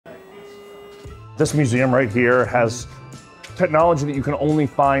This museum right here has technology that you can only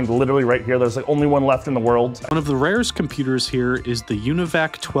find literally right here. There's like only one left in the world. One of the rarest computers here is the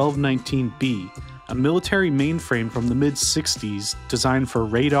UNIVAC 1219B, a military mainframe from the mid-60s designed for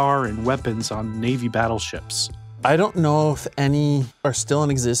radar and weapons on Navy battleships. I don't know if any are still in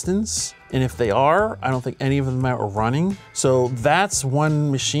existence, and if they are, I don't think any of them are running. So that's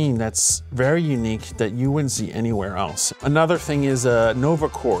one machine that's very unique that you wouldn't see anywhere else. Another thing is a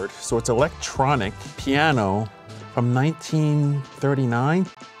Novachord, so it's electronic piano from 1939.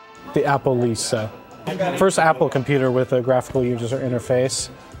 The Apple Lisa. First Apple computer with a graphical user interface.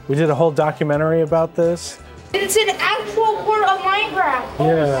 We did a whole documentary about this. It's an actual port of Minecraft.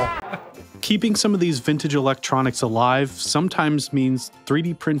 Yeah. Keeping some of these vintage electronics alive sometimes means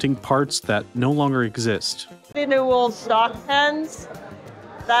 3D printing parts that no longer exist. The new old stock pens,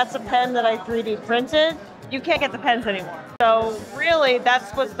 that's a pen that I 3D printed. You can't get the pens anymore. So really,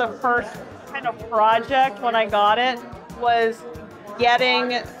 that's was the first kind of project when I got it, was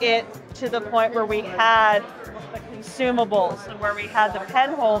getting it to the point where we had the consumables and where we had the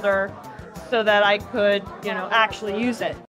pen holder so that I could, actually use it.